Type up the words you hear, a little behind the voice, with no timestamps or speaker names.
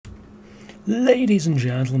Ladies and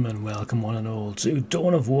gentlemen, welcome one and all to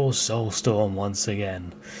Dawn of War Soulstorm once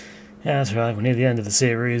again. That's right, we're near the end of the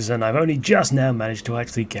series and I've only just now managed to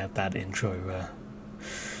actually get that intro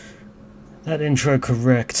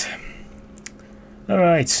correct.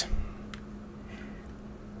 Alright.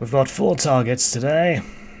 We've got 4 targets today.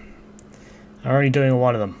 I'm only doing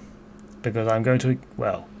one of them because I'm going to,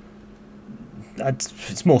 well,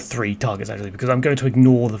 it's more 3 targets actually because I'm going to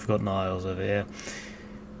ignore the Forgotten Isles over here.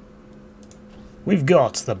 We've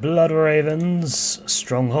got the Blood Ravens,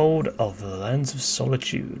 stronghold of the Lands of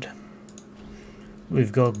Solitude.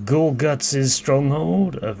 We've got Gorguts'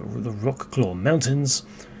 stronghold of the Rockclaw Mountains,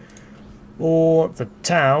 or the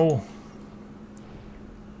Tau.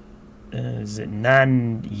 Is it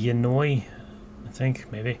Nan Yanoi? I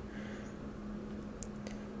think maybe.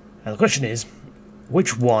 Now the question is,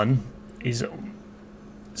 which one is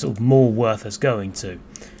sort of more worth us going to?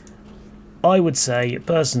 I would say,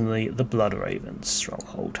 personally, the Blood Ravens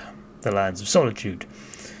stronghold, the Lands of Solitude,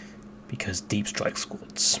 because deep strike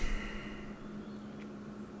squads.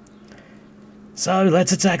 So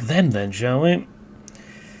let's attack them then, shall we?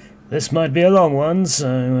 This might be a long one,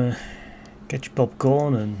 so get your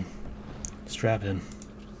popcorn and strap in.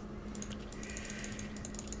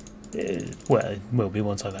 Well, it will be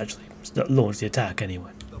once I've actually launched the attack anyway.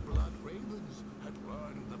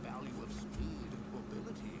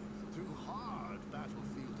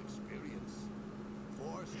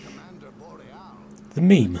 The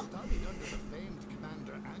meme. Studied under the famed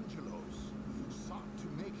Commander Angelos, sought to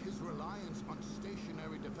make his reliance on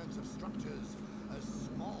stationary defensive structures as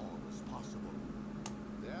small as possible.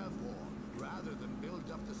 Therefore, rather than build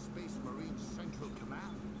up the Space Marines' Central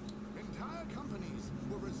Command, entire companies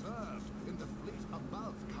were reserved in the fleet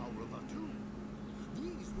above Caldaris.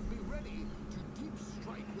 These would be ready to deep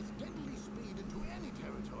strike with deadly speed into any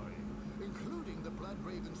territory, including the Blood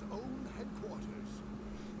Raven's own headquarters.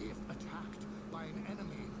 If attacked by an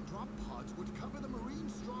enemy, drop pods would cover the Marine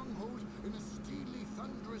stronghold in a steely,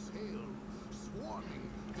 thunderous hail, swarming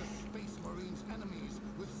the Space Marines' enemies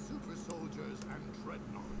with super soldiers and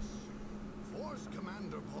dreadnoughts. Force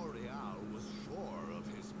Commander Boreal was sure of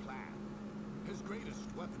his plan. His greatest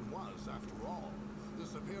weapon was, after all, the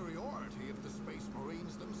superiority of the Space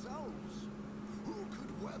Marines themselves. Who could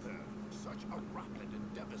weather such a rapid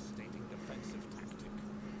and devastating defensive tactic?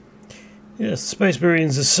 Yes, the Space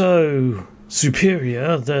Marines are so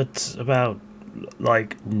superior that about,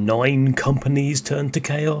 like, 9 companies turned to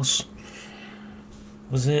chaos.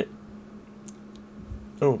 Was it?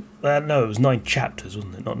 Oh, no, it was 9 chapters,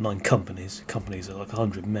 wasn't it? Not 9 companies. Companies are like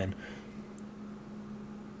 100 men.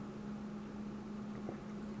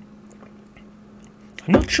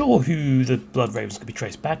 I'm not sure who the Blood Ravens could be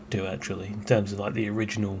traced back to, actually, in terms of like the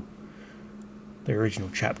original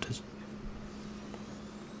chapters.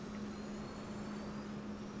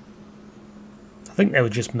 I think they were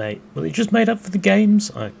just made. Were they just made up for the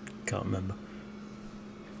games? I can't remember.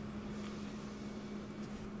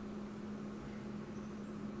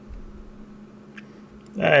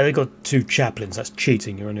 They got 2 chaplains. That's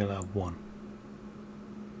cheating. You're only allowed 1.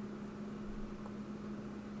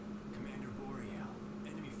 Commander Boreal,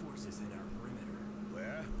 enemy forces in our perimeter.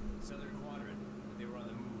 Where? Southern quadrant. They were on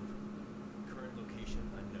the move. Current location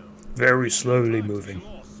unknown. Very slowly moving.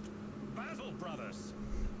 Battle brothers.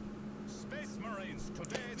 Space Marines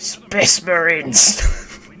today. Space Marines.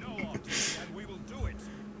 We know our duty and we will do it.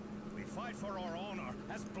 We fight for our honor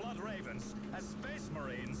as Blood Ravens, as Space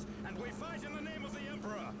Marines, and we fight in the name of the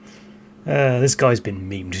Emperor. This guy's been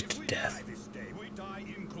memed to death. This day we die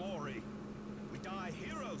in glory. We die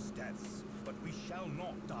heroes' deaths, but we shall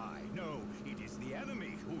not die. No, it is the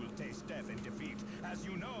enemy who will taste death and defeat. As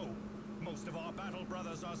you know, most of our battle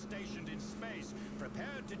brothers are stationed in space,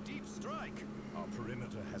 prepared to deep strike. Our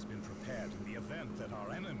perimeter has been prepared in the event that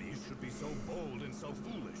our enemies should be so bold and so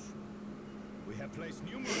foolish. We have placed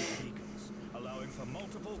numerous beacons, allowing for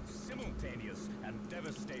multiple, simultaneous, and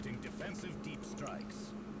devastating defensive deep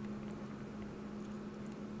strikes.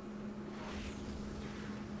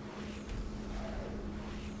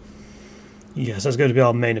 Yes, that's going to be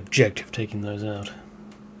our main objective, taking those out.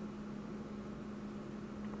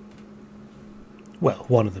 Well,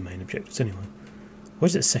 one of the main objectives, anyway. Or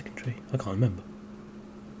is it secondary? I can't remember.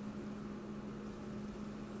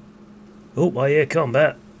 Oh, I hear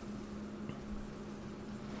combat.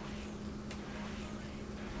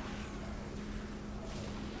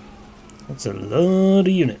 That's a lot of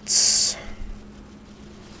units.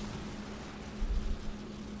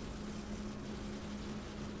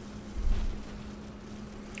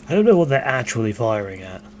 I don't know what they're actually firing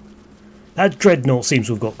at. That dreadnought seems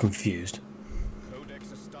to have got confused. Codex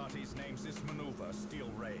Astartes names this maneuver Steel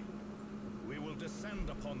Ray. descend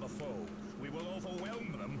upon the foe. We will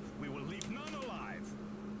overwhelm them. We will leave none alive.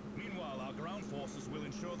 Meanwhile, our ground forces will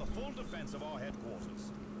ensure the full defense of our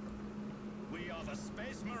headquarters. We are the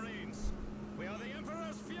Space Marines. We are the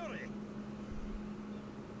Emperor's fury.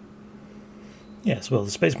 Yes, well,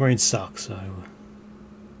 the Space Marines suck, so...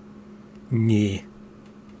 yeah.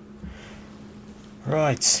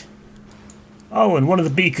 Right. Oh, and one of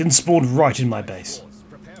the beacons spawned right in my base.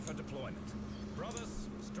 Prepare for deployment. Brothers,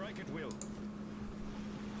 strike at will.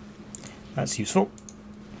 That's useful.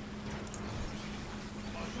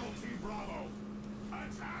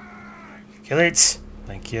 Kill it!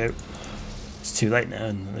 Thank you. It's too late now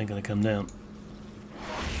and they're going to come down.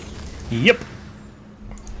 Yep!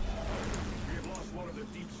 We have lost one of the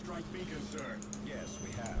deep strike beacons, sir. Yes,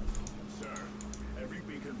 we have. Sir, every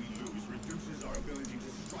beacon we lose reduces our ability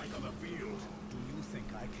to strike on the field. Do you think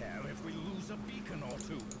I care if we lose a beacon or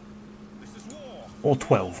two? This is war. Or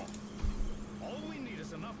 12. All we need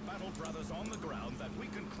is enough battle brothers on the ground that we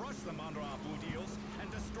can crush them under our boot heels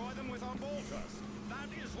and destroy them with our bolters. That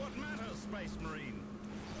is what matters, Space Marine.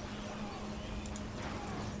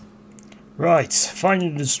 Right, find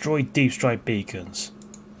and destroy deep strike beacons.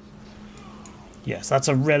 Yes, that's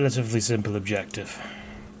a relatively simple objective.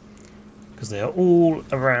 Because they are all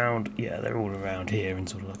around, yeah, they're all around here in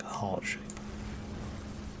sort of like a heart shape.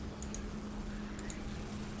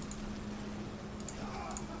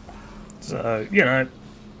 So, you know,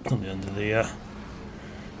 not the end of the,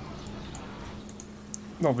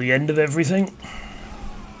 not the end of everything.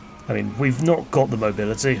 I mean, we've not got the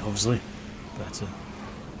mobility, obviously, but,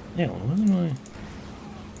 yeah, where am I?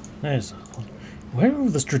 There's, where are all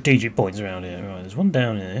the strategic points around here? Right, there's one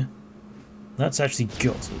down here. That's actually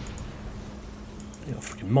got to... They've got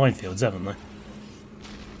freaking minefields, haven't they?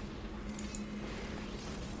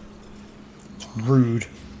 It's rude.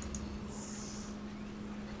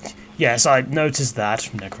 Yes, I noticed that,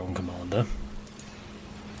 Necron Commander.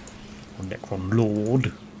 Or Necron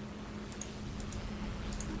Lord.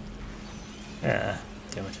 Ah,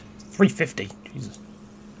 damn it. 350, Jesus.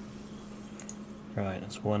 Right,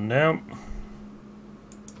 that's one down.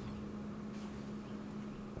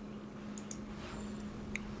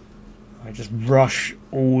 I just rush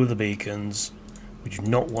all of the beacons. We do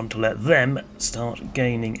not want to let them start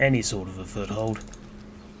gaining any sort of a foothold.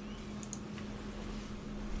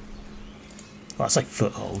 Well, I say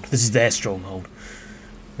foothold. This is their stronghold.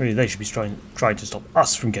 Really, they should be trying to stop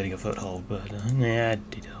us from getting a foothold, but yeah,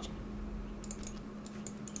 details.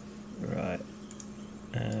 Right.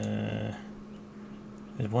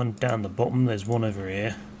 There's one down the bottom. There's one over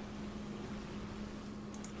here.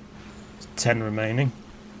 There's 10 remaining.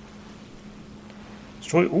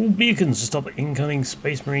 Destroy all beacons to stop incoming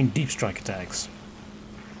Space Marine deep strike attacks.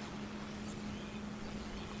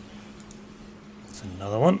 There's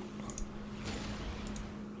another one.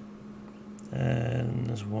 And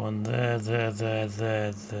there's one there.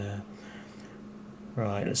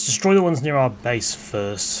 Right, let's destroy the ones near our base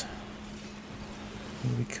first.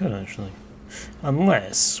 We could actually.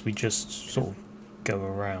 Unless we just sort of go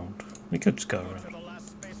around. We could just go around.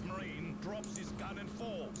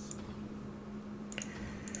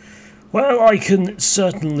 Well, I can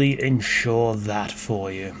certainly ensure that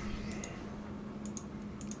for you.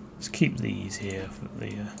 Let's keep these here for the...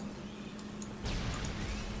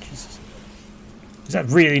 Jesus. Is that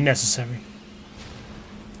really necessary?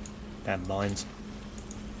 Damn mines.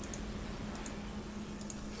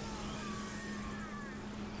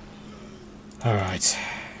 Alright.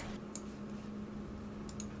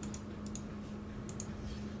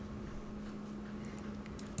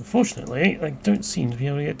 Unfortunately, I don't seem to be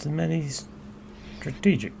able to get to many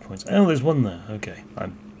strategic points. Oh, there's one there. Okay.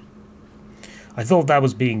 I thought that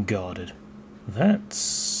was being guarded.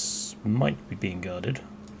 That might be being guarded.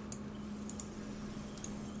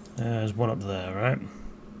 There's one up there, right?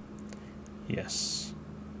 Yes.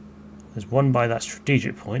 There's one by that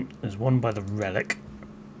strategic point. There's one by the relic.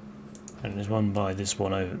 And there's one by this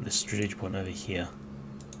one over this strategic point over here.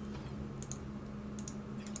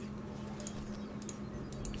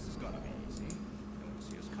 This has got to be easy. They won't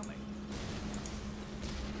see us coming.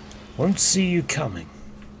 Won't see you coming.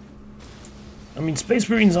 I mean, Space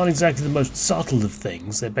Marines aren't exactly the most subtle of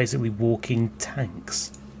things. They're basically walking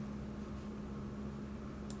tanks.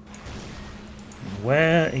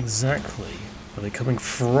 Where exactly are they coming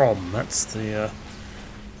from? That's the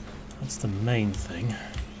main thing.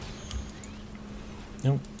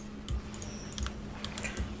 Nope.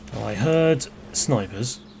 Oh, I heard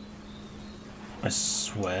snipers. I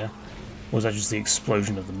swear. Or was that just the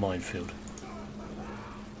explosion of the minefield?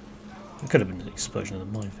 It could have been the explosion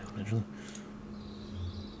of the minefield, actually.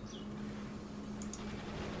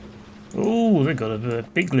 Oh, they got a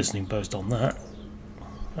big listening post on that.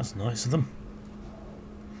 That's nice of them.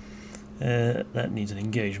 That needs an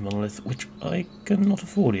engaged monolith, which I cannot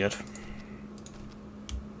afford yet.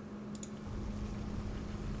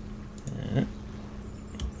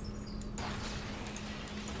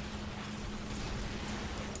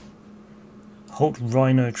 Halt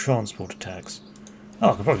rhino transport attacks.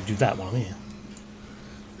 Oh, I could probably do that while I'm here.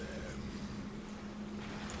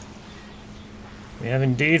 We have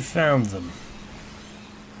indeed found them.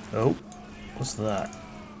 Oh, what's that?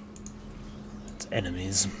 It's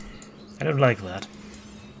enemies. I don't like that.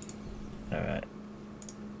 Alright.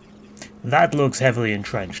 That looks heavily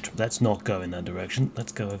entrenched. Let's not go in that direction.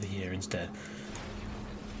 Let's go over here instead.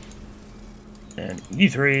 And you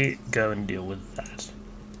three go and deal with that.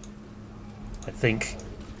 I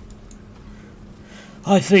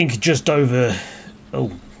think just over...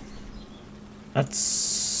 Oh.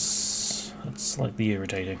 That's slightly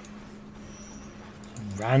irritating.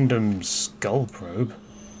 Random skull probe.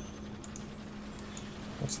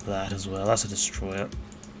 What's that as well? That's a destroyer.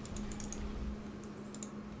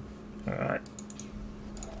 Alright.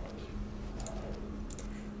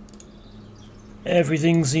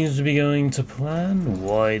 Everything seems to be going to plan.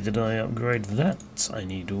 Why did I upgrade that? I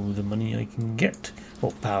need all the money I can get.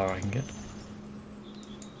 Or power I can get.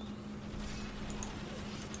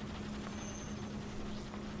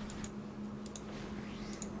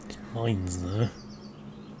 There's mines there.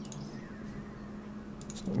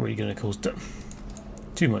 It's not really going to cause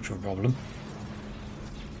too much of a problem.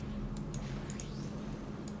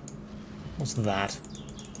 What's that?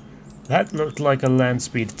 That looked like a land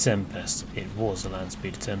speed Tempest. It was a land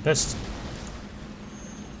speed Tempest.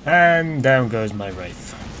 And down goes my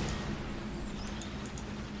Wraith.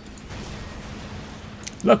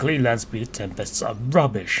 Luckily, land speed Tempests are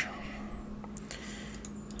rubbish.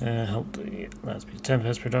 Help the land speed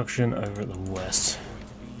Tempest production over at the west.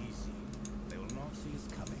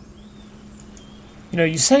 You know,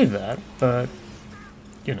 you say that, but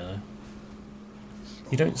you know,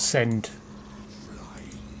 you don't send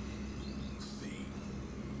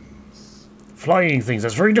flying things.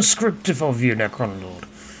 That's very descriptive of you, Necronlord.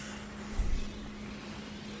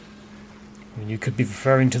 I mean, you could be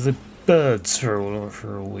referring to the birds for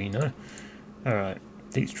all we know. Alright,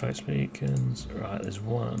 deep strike beacons. Right, there's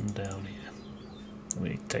one down here we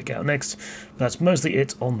need to take out next. But that's mostly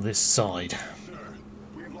it on this side. Sir,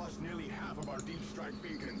 we've lost nearly half of our deep strike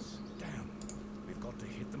beacons. Damn, we've got to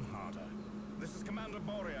hit them harder. This is Commander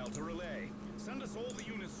Boreal to relay. Send us all the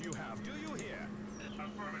units you have. Do you hear?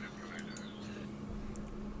 Affirmative, Commander.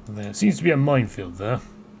 There seems to be a minefield there.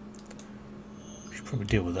 We should probably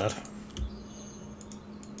deal with that.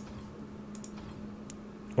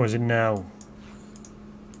 Or is it now?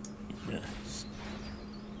 Yes.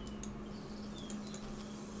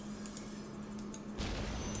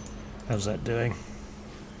 How's that doing?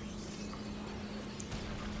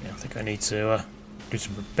 Yeah, I think I need to do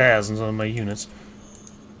some repairs on some of my units.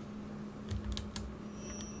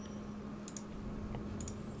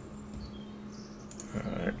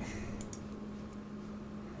 Alright.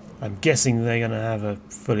 I'm guessing they're going to have a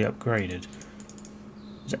fully upgraded.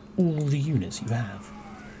 Is that all the units you have?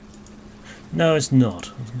 No, it's not.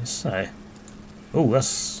 I was going to say. Oh,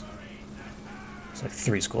 that's like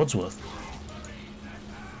 3 squads worth.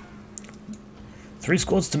 3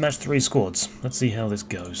 squads to match 3 squads. Let's see how this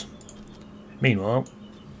goes. Meanwhile,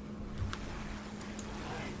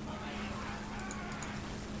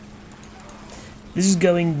 this is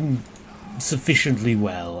going sufficiently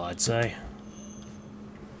well, I'd say.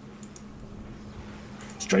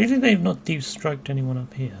 Strangely, they've not deep striked anyone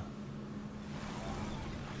up here.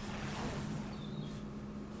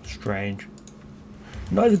 Strange.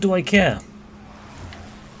 Neither do I care.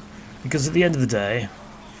 Because at the end of the day,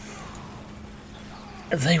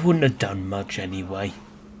 they wouldn't have done much anyway.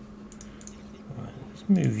 Right, let's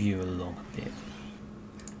move you along a bit.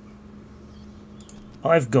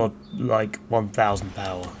 I've got like 1,000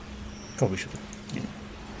 power. Probably should have. You know.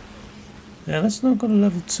 Yeah, that's not got a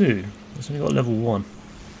level 2. It's only got level 1.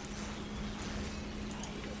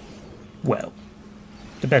 Well,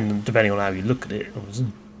 depending on how you look at it,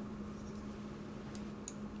 obviously.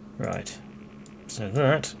 Right, so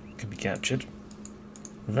that can be captured.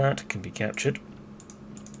 That can be captured.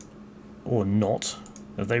 Or not.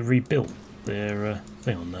 Have they rebuilt their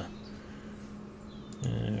thing on there?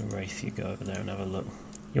 Wraith, you go over there and have a look.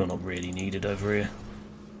 You're not really needed over here.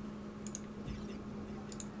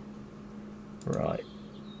 Right.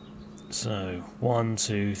 So, 1,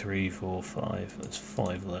 2, 3, 4, 5. There's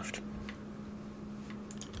 5 left.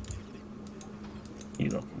 You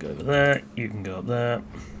lot can go over there. You can go up there.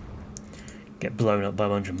 Get blown up by a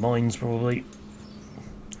bunch of mines, probably.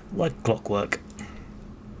 Like clockwork.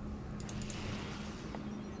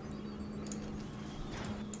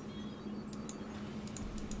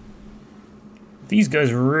 These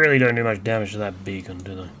guys really don't do much damage to that beacon,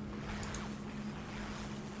 do they?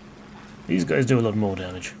 These guys do a lot more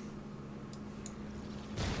damage.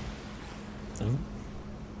 Oh.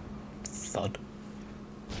 Thud.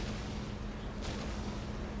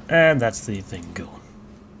 And that's the thing gone.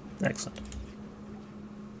 Excellent.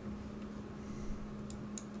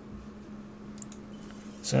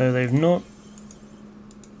 So they've not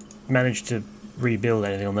managed to rebuild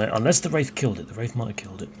anything on there, unless the Wraith killed it. The Wraith might have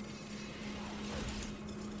killed it.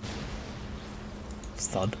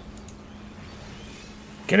 Thud.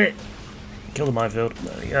 Get it! Kill the minefield.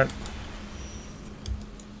 There we go.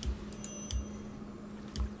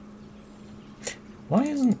 Why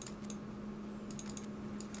isn't...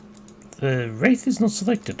 The Wraith is not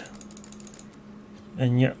selected.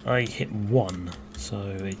 And yet I hit 1, so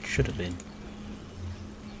it should have been.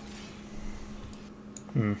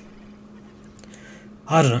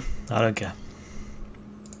 I don't know. I don't care.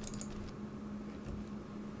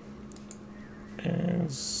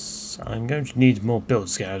 Yes, I'm going to need more build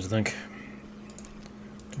scarabs, I think.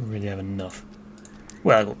 Don't really have enough.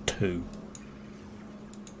 Well, I got 2.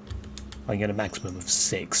 I can get a maximum of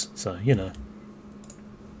 6, so you know.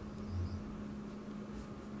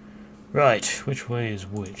 Right, which way is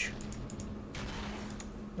which?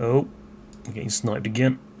 Oh, I'm getting sniped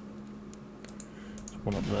again. There's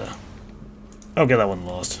one up there. I'll get that one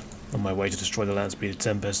last. On my way to destroy the land speed of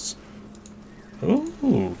tempests.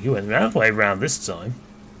 Ooh, you went that way round this time.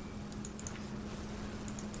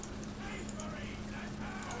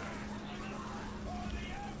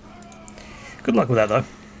 Good luck with that, though.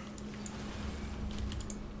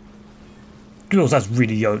 Because that's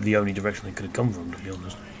really the only direction they could have come from, to be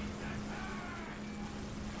honest.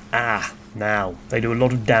 Ah, now. They do a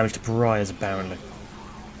lot of damage to pariahs, apparently.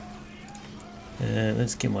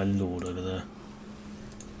 Let's get my lord over there.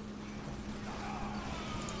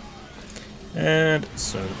 And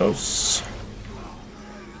so the boss.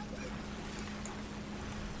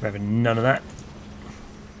 We're having none of that.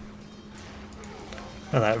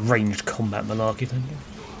 Oh, that ranged combat malarkey thing.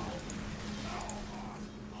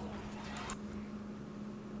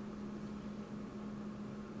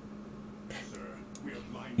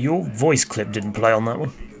 Your voice clip didn't play on that one.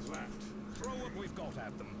 Throw what we've got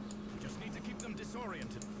at them. We just need to keep them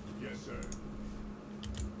disoriented. Yes, sir.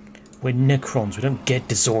 We're Necrons, we don't get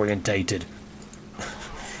disorientated.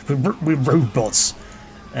 we're robots.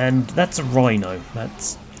 And that's a rhino.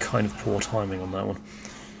 That's kind of poor timing on that one.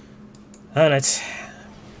 Alright.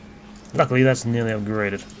 Luckily that's nearly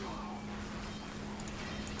upgraded.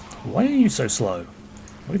 Why are you so slow?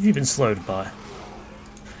 What have you been slowed by?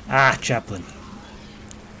 Ah, Chaplain.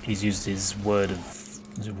 He's used his word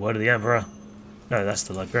of the Emperor. No, that's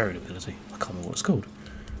the librarian ability. I can't remember what it's called.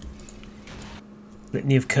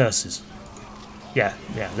 Litany of Curses. Yeah,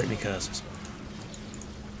 Litany of Curses.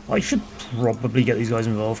 I should probably get these guys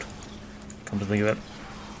involved. Come to think of it.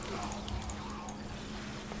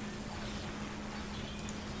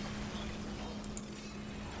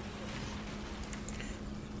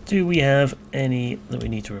 Do we have any that we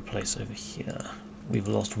need to replace over here? We've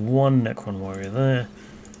lost one Necron warrior there.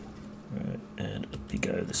 Right, and up we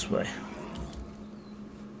go this way.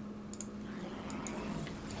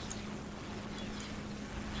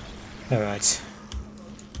 Alright.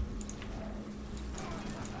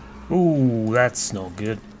 Ooh, that's not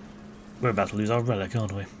good. We're about to lose our relic,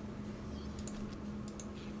 aren't we?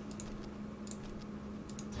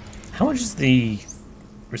 How much is the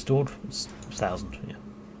restored? It's 1,000, yeah.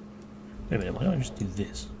 Wait a minute, why don't I just do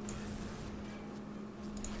this?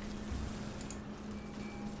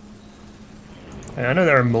 I know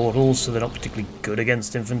they're immortals, so they're not particularly good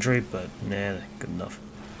against infantry, but nah, they're good enough.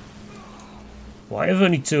 Why have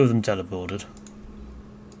only 2 of them teleported?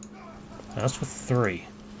 I asked for 3.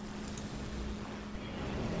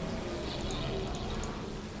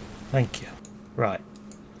 Thank you. Right.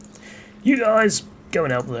 You guys, go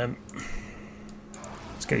and help them.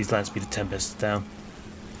 Let's get these land speed of tempests down.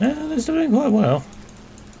 They're still doing quite well.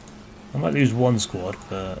 I might lose 1 squad,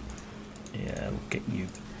 but yeah, we'll get you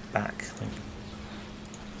back, I think.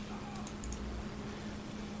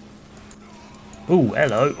 Oh,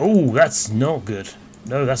 hello. Oh, that's not good.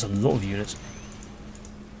 No, that's a lot of units.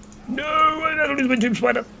 No, I don't lose my Tomb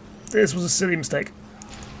Spider. This was a silly mistake.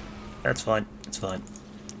 That's fine. It's fine.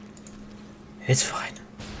 It's fine.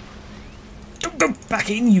 Don't go back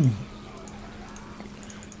in, you...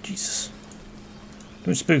 Jesus.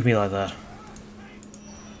 Don't spook me like that.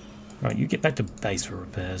 Right, you get back to base for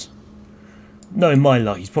repairs. Knowing my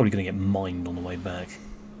luck, he's probably going to get mined on the way back.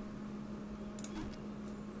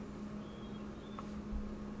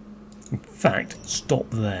 In fact, stop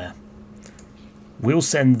there. We'll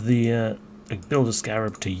send the Builder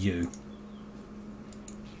Scarab to you.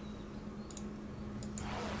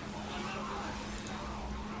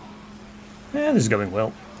 Yeah, this is going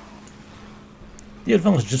well. The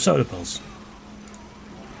advantage of Solar Pulse.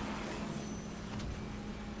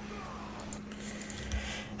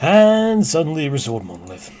 And suddenly a restored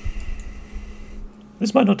monolith.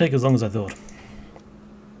 This might not take as long as I thought.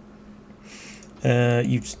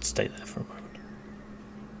 You just stay there for a moment.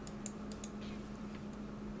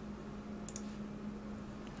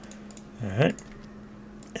 Alright.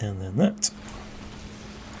 And then that.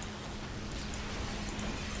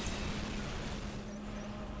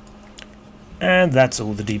 And that's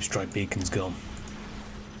all the deep strike beacons gone.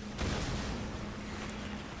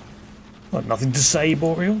 What, nothing to say,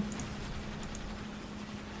 Boreal?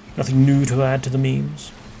 Nothing new to add to the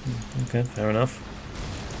memes? Okay, fair enough.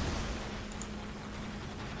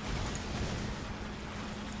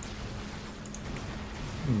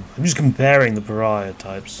 I'm just comparing the pariah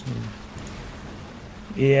types.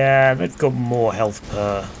 Yeah, they've got more health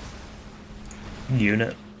per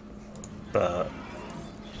unit, but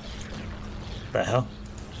the hell?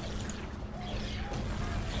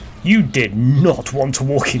 You did not want to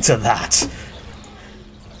walk into that!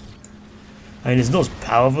 I mean, it's not as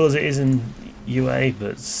powerful as it is in UA,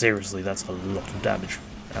 but seriously, that's a lot of damage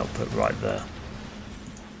output right there.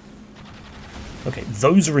 Okay,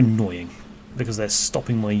 those are annoying, because they're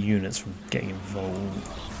stopping my units from getting involved.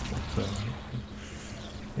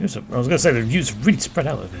 I was going to say, the units are really spread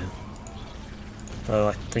out over here. Though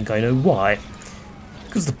I think I know why.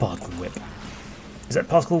 Because of the particle whip. Is that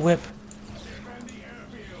particle whip?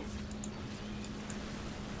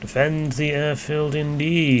 Defend the airfield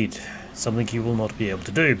indeed. Something you will not be able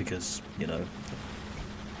to do because, you know,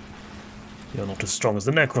 you're not as strong as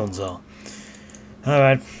the Necrons are.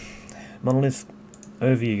 Alright. Monolith,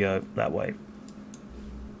 over you go. That way.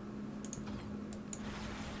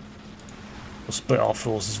 We'll split our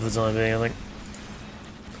forces for the time being, I think.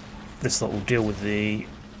 This lot will deal with the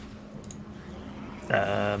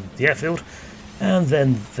airfield. And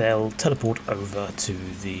then they'll teleport over to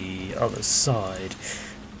the other side.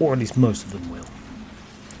 Or at least most of them will.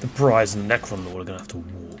 The Prize and the Necron Lord are going to have to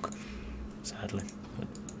walk, sadly. But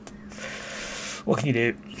what can you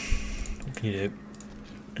do? What can you do?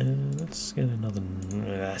 Let's get another...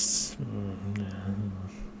 Yes.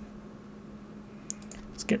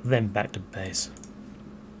 Let's get them back to base.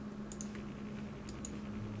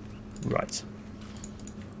 Right.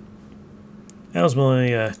 How's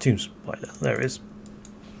my tomb spider? There it is.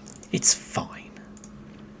 It's fine.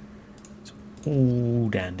 It's all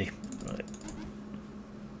dandy. Right.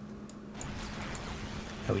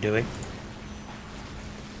 How are we doing?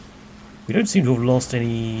 We don't seem to have lost any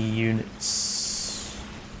units.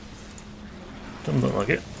 Doesn't look like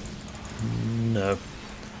it. No.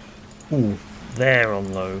 Ooh, they're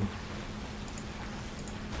on low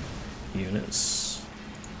units.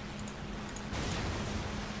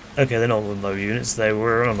 Okay, they're not on low units. They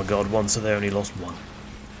were on a god one, so they only lost one.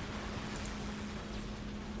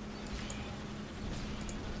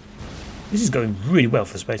 This is going really well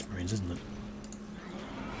for the Space Marines, isn't it?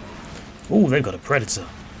 Oh, they've got a Predator.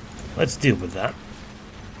 Let's deal with that.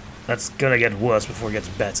 That's gonna get worse before it gets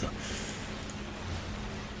better.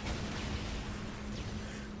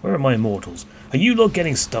 Where are my immortals? Are you lot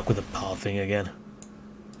getting stuck with the pathing again?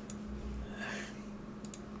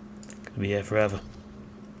 Gonna be here forever.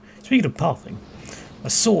 Speaking of pathing, I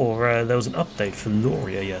saw there was an update for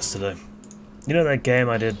Loria yesterday. You know that game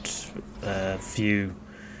I did a few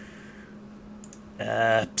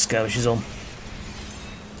skirmishes on?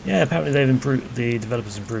 Yeah, apparently they've improved. The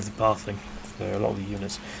developers improved the pathing for a lot of the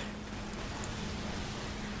units.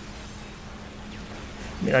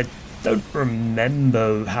 I mean, I don't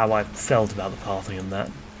remember how I felt about the pathing and that.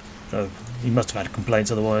 Though he must have had complaints,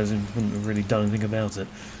 otherwise he wouldn't have really done anything about it.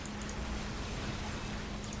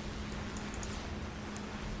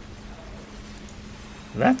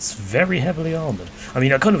 That's very heavily armoured. I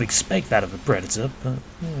mean, I kind of expect that of a Predator, but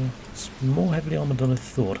yeah, it's more heavily armoured than I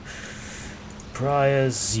thought.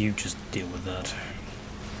 Priors, you just deal with that.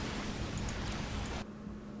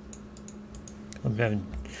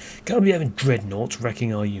 Can't be having dreadnoughts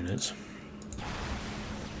wrecking our units.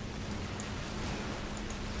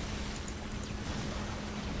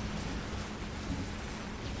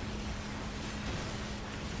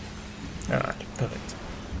 Alright, perfect.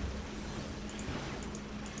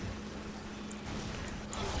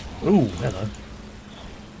 Ooh, hello.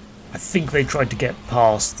 I think they tried to get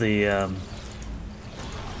past the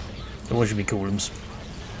what should we call them?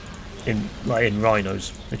 In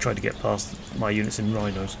rhinos. They tried to get past my units in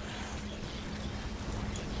rhinos.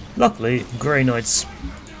 Luckily, Grey Knights,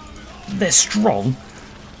 they're strong.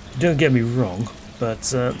 Don't get me wrong, but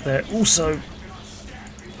they're also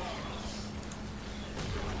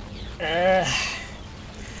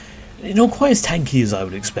not quite as tanky as I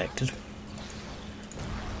would have expected.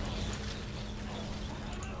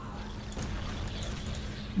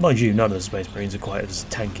 Mind you, none of the Space Marines are quite as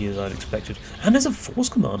tanky as I'd expected. And there's a Force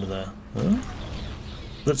Commander there. Huh?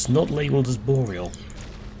 That's not labelled as Boreal.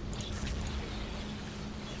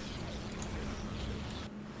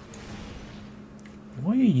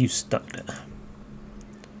 Why are you stuck there?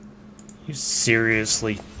 You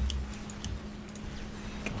seriously...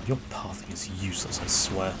 God, your pathing is useless, I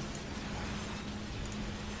swear.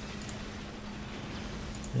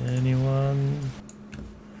 Anyone?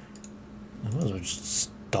 I might as well just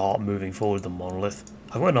start moving forward the monolith.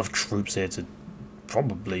 I've got enough troops here to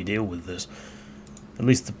probably deal with this. At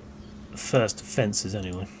least the first defences,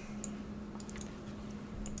 anyway.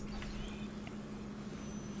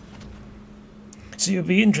 So it would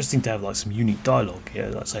be interesting to have like some unique dialogue here,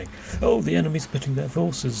 like saying, "Oh, the enemy's putting their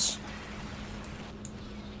forces."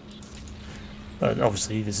 But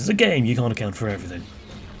obviously, this is a game; you can't account for everything.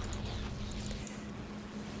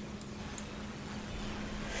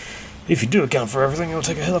 If you do account for everything, it'll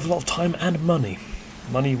take a hell of a lot of time and money.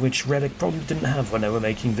 Money which Relic probably didn't have when they were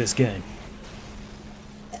making this game.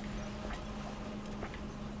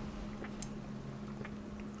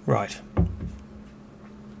 Right.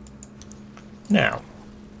 Now,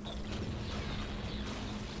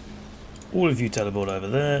 all of you teleport over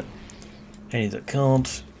there. Any that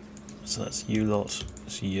can't. So that's you lot.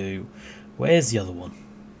 That's you. Where's the other one?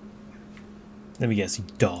 Let me guess, he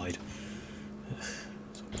died.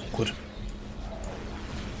 It's awkward.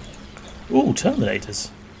 Ooh, Terminators.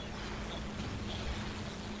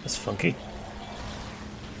 That's funky.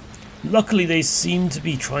 Luckily, they seem to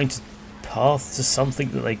be trying to path to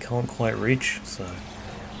something that they can't quite reach, so...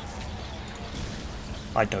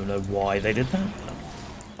 I don't know why they did that,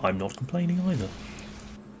 but I'm not complaining either.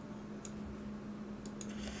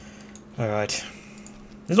 Alright.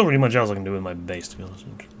 There's not really much else I can do with my base, to be honest.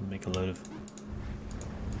 I'll just make a load of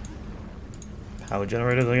power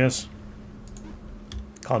generators, I guess.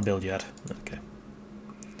 Can't build yet. Okay.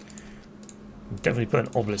 Definitely put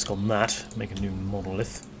an obelisk on that. Make a new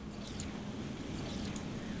monolith.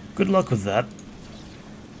 Good luck with that.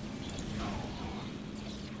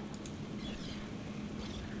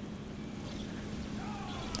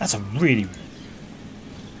 That's a really...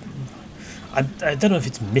 I don't know if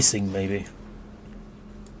it's missing, maybe.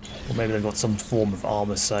 Or maybe they've got some form of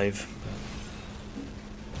armour save.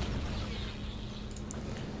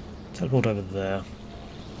 Teleport over there.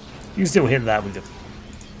 You can still hit that with the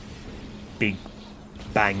big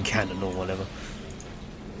bang cannon or whatever.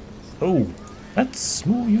 Oh, that's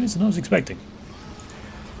more units than I was expecting.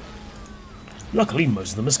 Luckily,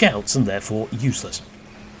 most of them are scouts and therefore useless.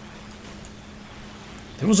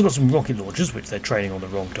 They've also got some rocket launchers, which they're training on the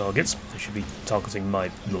wrong targets. They should be targeting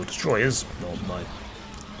my Lord Destroyers, not my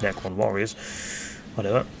Necron Warriors.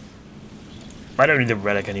 Whatever. I don't need the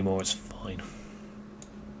relic anymore, it's fine.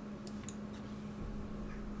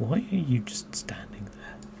 Why are you just standing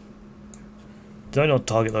there? Did I not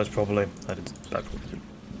target those properly? I probably didn't.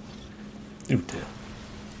 Oh dear.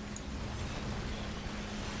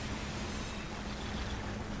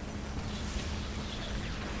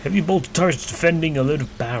 Heavy bolted turrets defending a load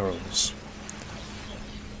of barrels.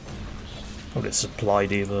 Probably a supply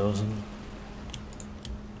depot or something.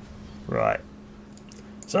 Right.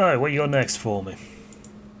 So, what you got next for me?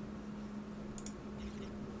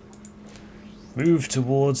 Move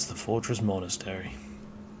towards the Fortress Monastery.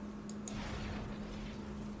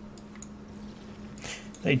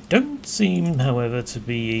 They don't seem, however, to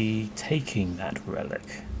be taking that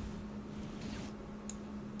relic.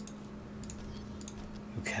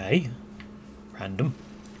 Okay. Random.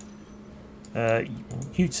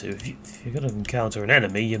 You two, if you're going to encounter an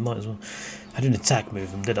enemy, you might as well... I didn't attack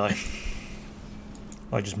move them, did I?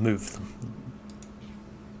 I just moved them.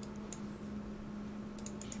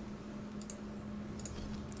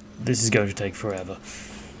 This is going to take forever.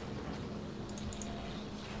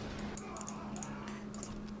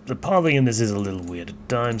 The pathing in this is a little weird at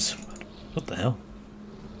times. What the hell?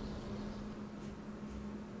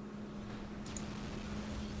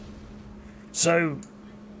 So,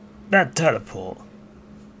 that teleport.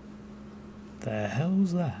 The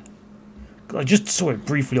hell's that? I just saw it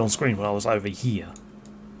briefly on screen when I was over here.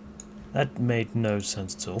 That made no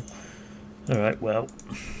sense at all. Alright, well.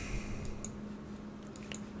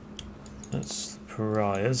 That's the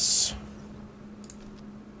pariahs.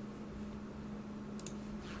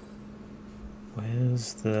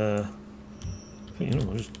 Where's the... You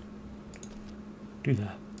know, I'll just do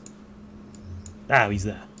that. Ah, he's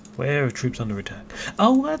there. Where are troops under attack?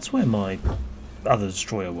 Oh, that's where my other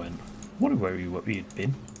destroyer went. I wonder where he'd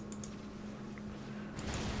been.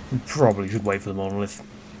 We probably should wait for the monolith.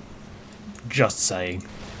 Just saying.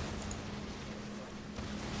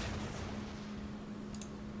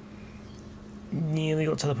 Yeah, they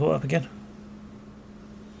got to teleport up again.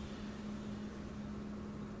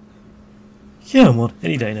 Yeah, I'm on.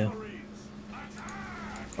 Any day now.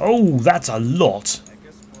 Oh, that's a lot.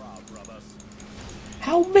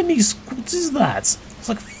 How many squads is that? It's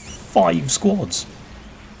like 5 squads.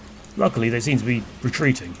 Luckily, they seem to be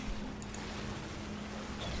retreating.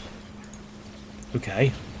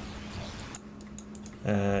 Okay.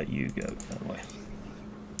 You go that way.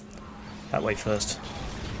 That way first.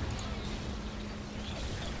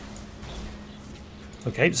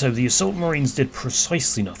 Okay, so the assault marines did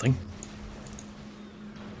precisely nothing.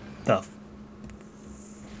 The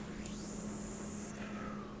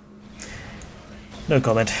no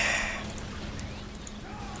comment.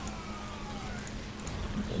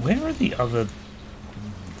 Where are the other...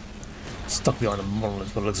 Stuck behind a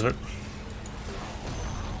monolith by the looks of it.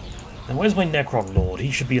 And where's my Necron Lord? He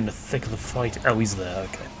should be in the thick of the fight. Oh, he's there,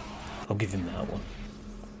 okay. I'll give him that one.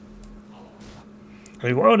 I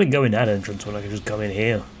mean, why would I go in that entrance when I could just come in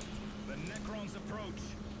here? The Necrons approach.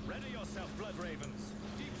 Ready yourself, Blood Ravens.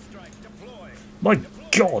 Deep strike, deploy. My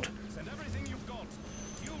God! Send everything you've got.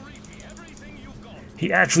 You read me, everything you've got.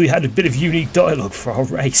 He actually had a bit of unique dialogue for our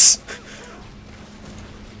race.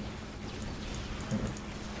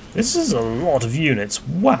 This is a lot of units.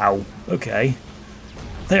 Wow. Okay.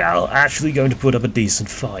 They are actually going to put up a decent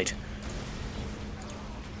fight.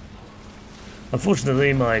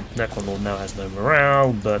 Unfortunately, my Necron Lord now has no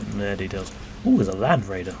morale, but details. Ooh, there's a Land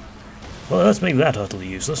Raider. Well, let's make that utterly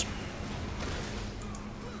useless.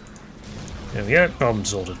 There we go, problem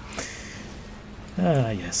sorted.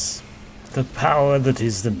 Ah, yes. The power that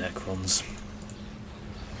is the Necrons.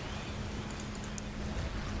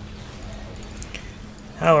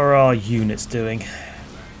 How are our units doing?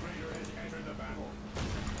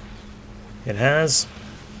 It has.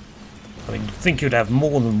 I mean, you'd think you'd have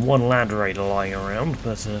more than one Land Raider lying around,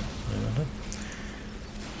 but I don't know.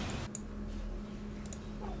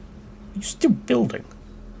 You're still building.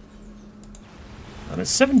 And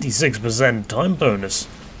it's 76% time bonus.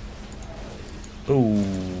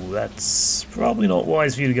 Ooh, that's probably not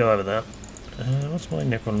wise for you to go over that. What's my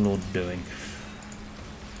Necron Lord doing?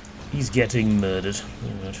 He's getting murdered.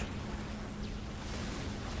 Alright.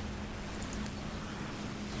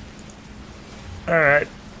 Alright,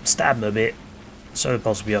 stab him a bit. So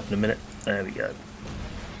possibly up in a minute. There we go. In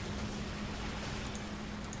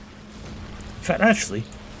fact, actually...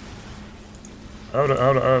 Hold it.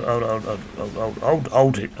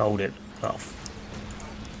 Oh.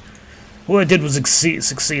 All I did was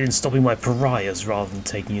succeed in stopping my pariahs rather than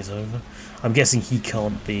taking it over. I'm guessing he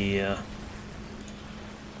can't be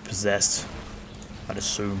possessed, I'd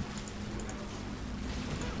assume.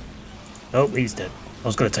 Oh, he's dead. I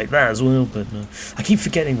was going to take that as well, but no. I keep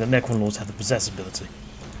forgetting that Necron Lords have the possess ability.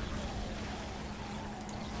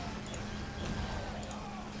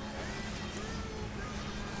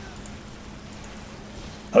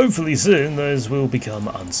 Hopefully soon those will become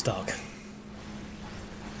unstuck.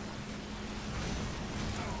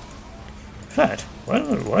 In fact, why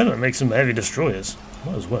don't I make some heavy destroyers?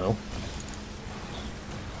 Might as well.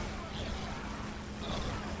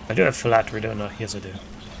 I do have phylactery, don't I? Yes, I do.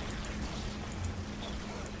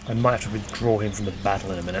 I might have to withdraw him from the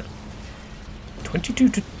battle in a minute. 22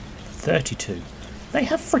 to 32. They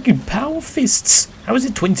have freaking power fists! How is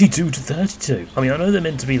it 22 to 32? I mean, I know they're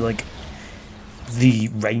meant to be like the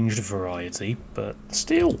ranged variety, but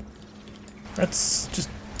still. That's just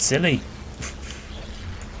silly.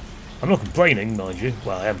 I'm not complaining, mind you.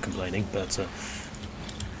 Well, I am complaining, but I'm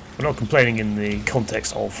not complaining in the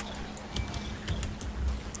context of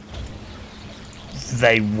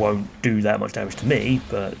they won't do that much damage to me,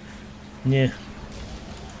 but yeah.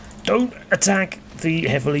 Don't attack the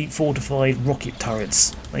heavily fortified rocket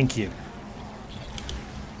turrets. Thank you.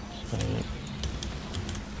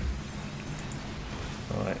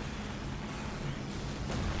 Alright.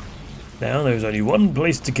 Now there's only one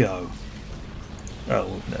place to go.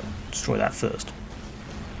 Oh, no. Destroy that first.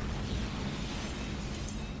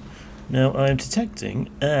 Now I'm detecting...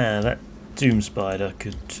 that Doom Spider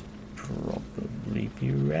could probably be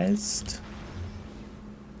rezzed.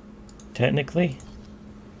 Technically?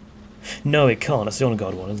 No, it can't. That's the Honor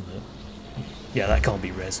Guard one, isn't it? Yeah, that can't be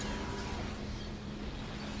rezzed.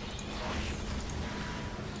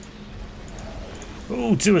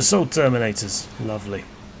 Oh, 2 assault terminators. Lovely.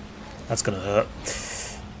 That's gonna hurt.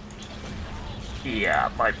 Yeah,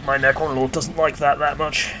 my Necron Lord doesn't like that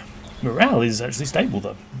much. Morale is actually stable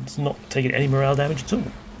though. It's not taking any morale damage at all.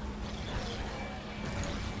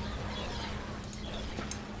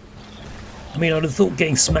 I mean, I'd have thought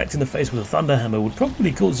getting smacked in the face with a Thunderhammer would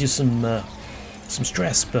probably cause you some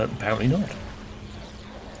stress, but apparently not.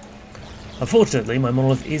 Unfortunately, my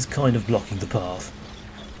monolith is kind of blocking the path.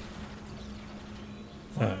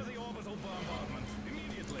 Oh.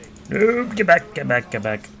 No, get back, get back, get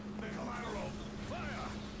back.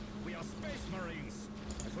 We are space marines.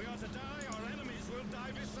 If we are to die, our enemies will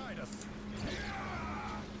die beside us.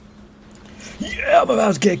 Yeah, I'm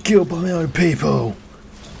about to get killed by my own people.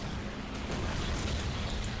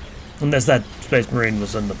 Unless that Space Marine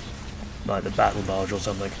was in the battle barge or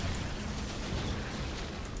something.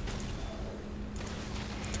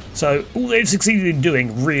 So all they've succeeded in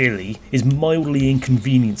doing really is mildly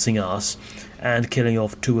inconveniencing us and killing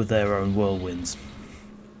off 2 of their own whirlwinds.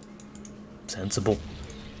 Sensible.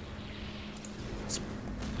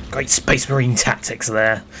 Great Space Marine tactics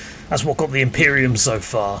there. That's what got the Imperium so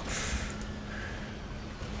far.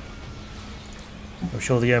 I'm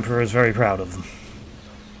sure the Emperor is very proud of them.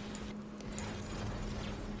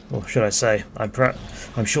 Or should I say,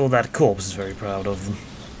 I'm sure that corpse is very proud of them.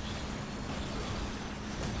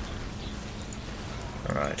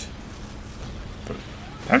 Alright.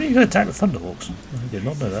 Apparently you can attack the Thunderhawks. I did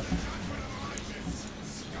not know that.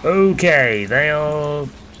 Okay, they are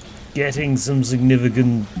getting some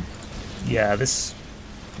significant... Yeah, this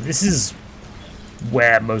is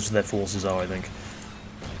where most of their forces are, I think.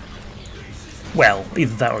 Well,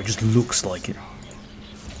 either that or it just looks like it.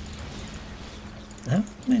 How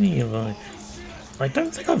many have I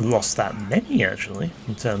don't think I've lost that many, actually,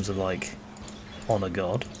 in terms of, like, Honor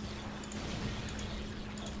God.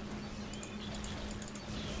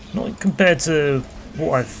 Not compared to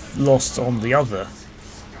what I've lost on the other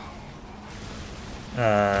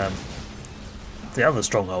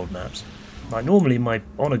Stronghold maps. Like, normally my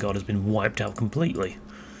Honor God has been wiped out completely,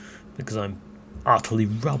 because I'm utterly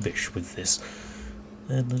rubbish with this.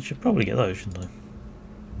 And I should probably get those, shouldn't I?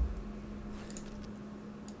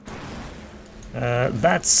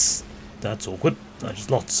 That's awkward. I just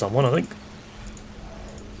lost someone, I think.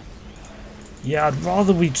 Yeah, I'd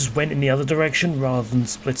rather we just went in the other direction rather than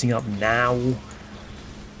splitting up now.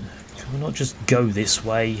 Can we not just go this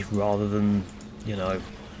way rather than, you know...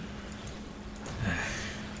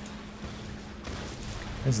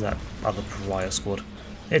 There's that other pariah squad.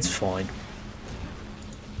 It's fine.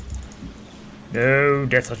 No,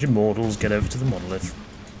 Death Touch Immortals, get over to the monolith.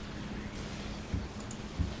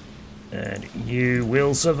 And you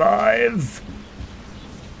will survive!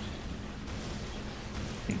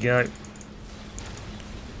 There you go.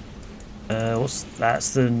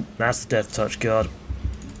 That's the Death Touch guard.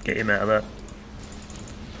 Get him out of there.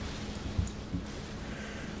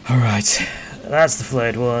 Alright. That's the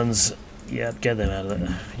flayed ones. Yep, get them out of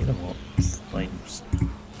there. You know what? Fine, just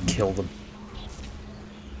kill them.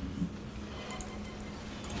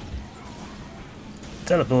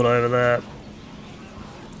 Teleport over there.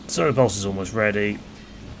 Solar Pulse is almost ready,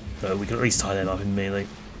 but we can at least tie them up in melee.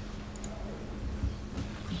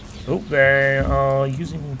 Oh, they are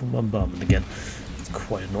using Mortal Bombardment again. It's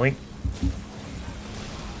quite annoying.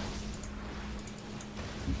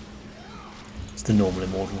 It's the normal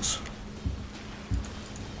Immortals.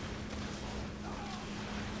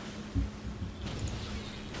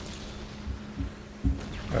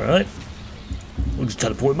 Alright. We'll just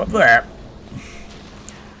teleport him up there.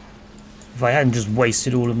 If I hadn't just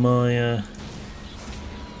wasted all of my...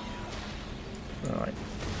 Right.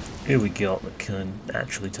 Who we got that can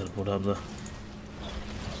actually teleport up there?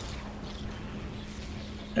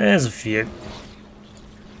 There's a few.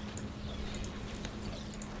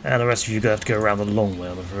 And the rest of you are going to have to go around the long way,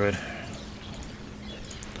 I'm afraid.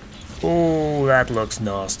 Oh, that looks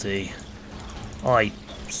nasty. I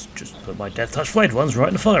just put my Death Touch Flayed ones right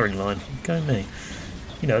in the firing line. Go me.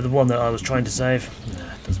 You know, the one that I was trying to save.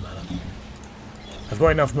 Nah, it doesn't matter. I've got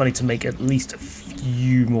enough money to make at least a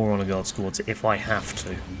few more Honor Guard squads if I have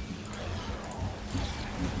to.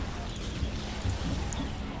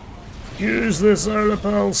 Use the Solar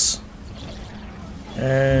Pulse.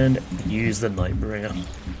 And use the Nightbringer.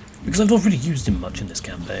 Because I've not really used him much in this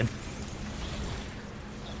campaign.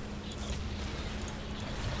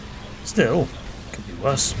 Still, could be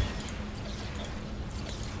worse.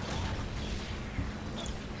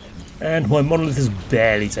 And my monolith is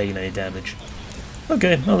barely taking any damage.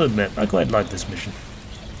 Okay, I'll admit, I quite like this mission.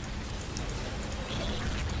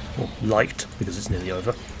 Well, liked, because it's nearly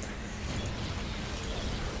over.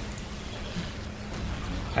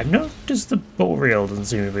 I've noticed the Boreal doesn't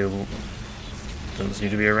seem to be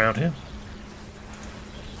around here.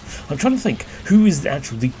 I'm trying to think, who is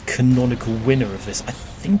actually the canonical winner of this? I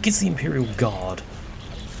think it's the Imperial Guard.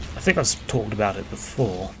 I think I've talked about it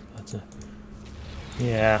before. But,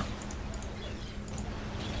 yeah.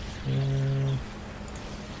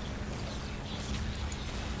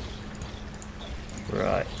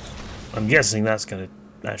 Right. I'm guessing that's going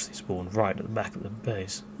to actually spawn right at the back of the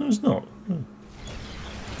base. No, it's not.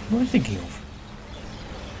 What am I thinking of?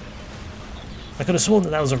 I could have sworn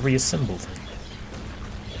that was a reassemble thing.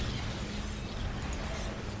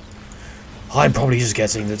 I'm probably just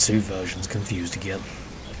getting the two versions confused again.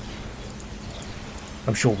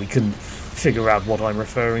 I'm sure we can figure out what I'm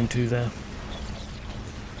referring to there.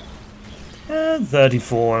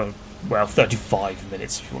 34, well, 35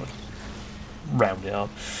 minutes if you want to round it up.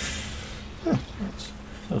 That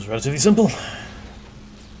was relatively simple.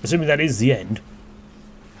 Assuming that is the end.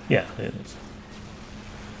 Yeah, it is.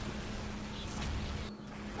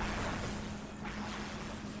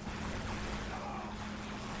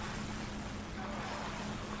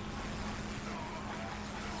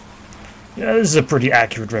 Yeah, this is a pretty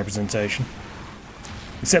accurate representation.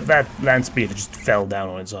 Except that land speeder just fell down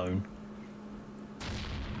on its own.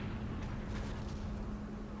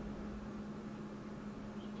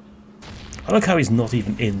 I like how he's not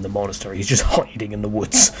even in the monastery, he's just hiding in the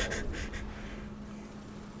woods.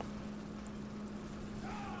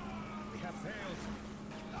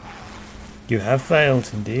 You have failed,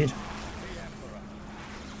 indeed.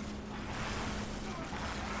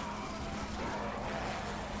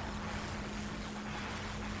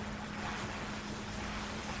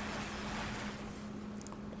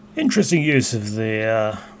 Interesting use of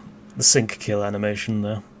the sync kill animation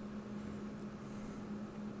there.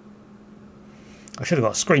 I should have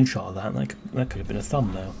got a screenshot of that. That could have been a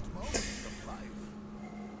thumbnail.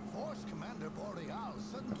 Force Commander Boreal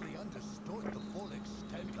suddenly understood the full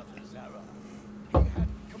extent of his error. He had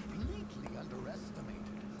completely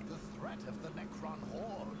underestimated the threat of the Necron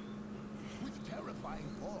horde. With terrifying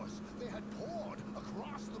force, they had poured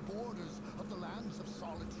across the borders of the lands of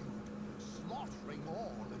solitude, slaughtering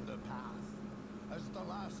all in their path. As the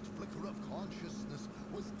last flicker of consciousness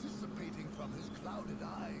was dissipating from his clouded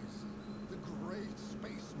eyes, the great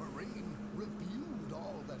space marine reviewed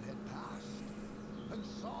all that had passed, and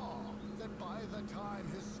saw that by the time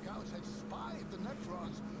his scouts had spied the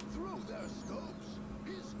Necrons through their scopes,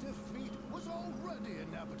 his defeat was already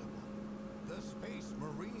inevitable. The space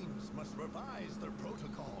marines must revise their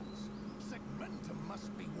protocols. Segmentum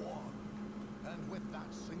must be worn. And with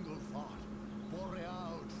that single thought,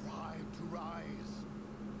 Boreal tried to rise.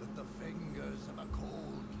 But the fingers of a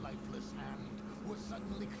cold, lifeless hand was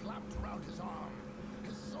suddenly clamped around his arm.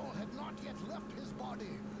 His soul had not yet left his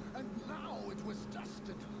body, and now it was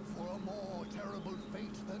destined for a more terrible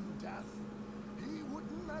fate than death. He would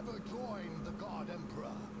never join the God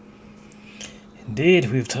Emperor. Indeed,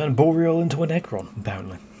 we've turned Boreal into a Necron,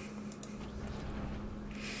 apparently.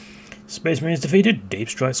 Space Marines defeated, Deep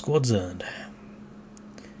Strike Squads earned.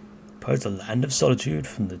 Pose the land of solitude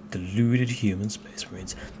from the deluded human Space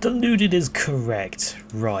Marines. Deluded is correct.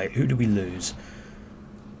 Right, who do we lose?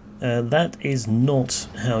 That is not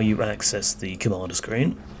how you access the commander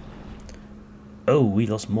screen. Oh, we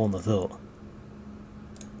lost more than I thought.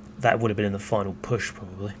 That would have been in the final push,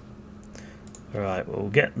 probably. Alright, we'll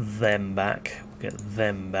get them back. We'll get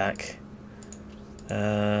them back.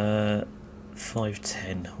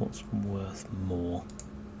 510. What's worth more?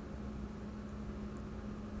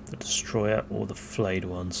 The destroyer or the flayed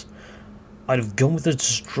ones? I'd have gone with the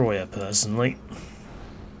destroyer personally.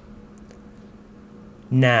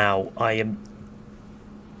 Now I am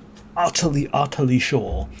utterly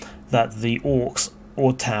sure that the orcs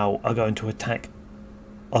or Tau are going to attack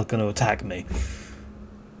me.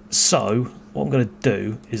 So what I'm going to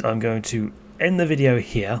do is I'm going to end the video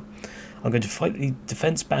here. I'm going to fight the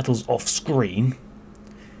defense battles off screen.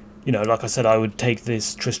 You know, like I said, I would take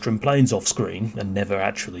this Tristram Plains off screen, and never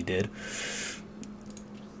actually did.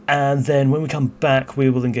 And then when we come back,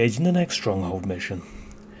 we will engage in the next Stronghold mission.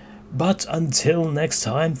 But until next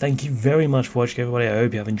time, thank you very much for watching, everybody. I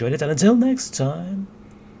hope you have enjoyed it. And until next time,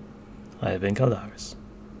 I have been Caldaris.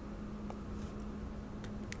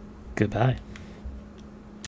 Goodbye.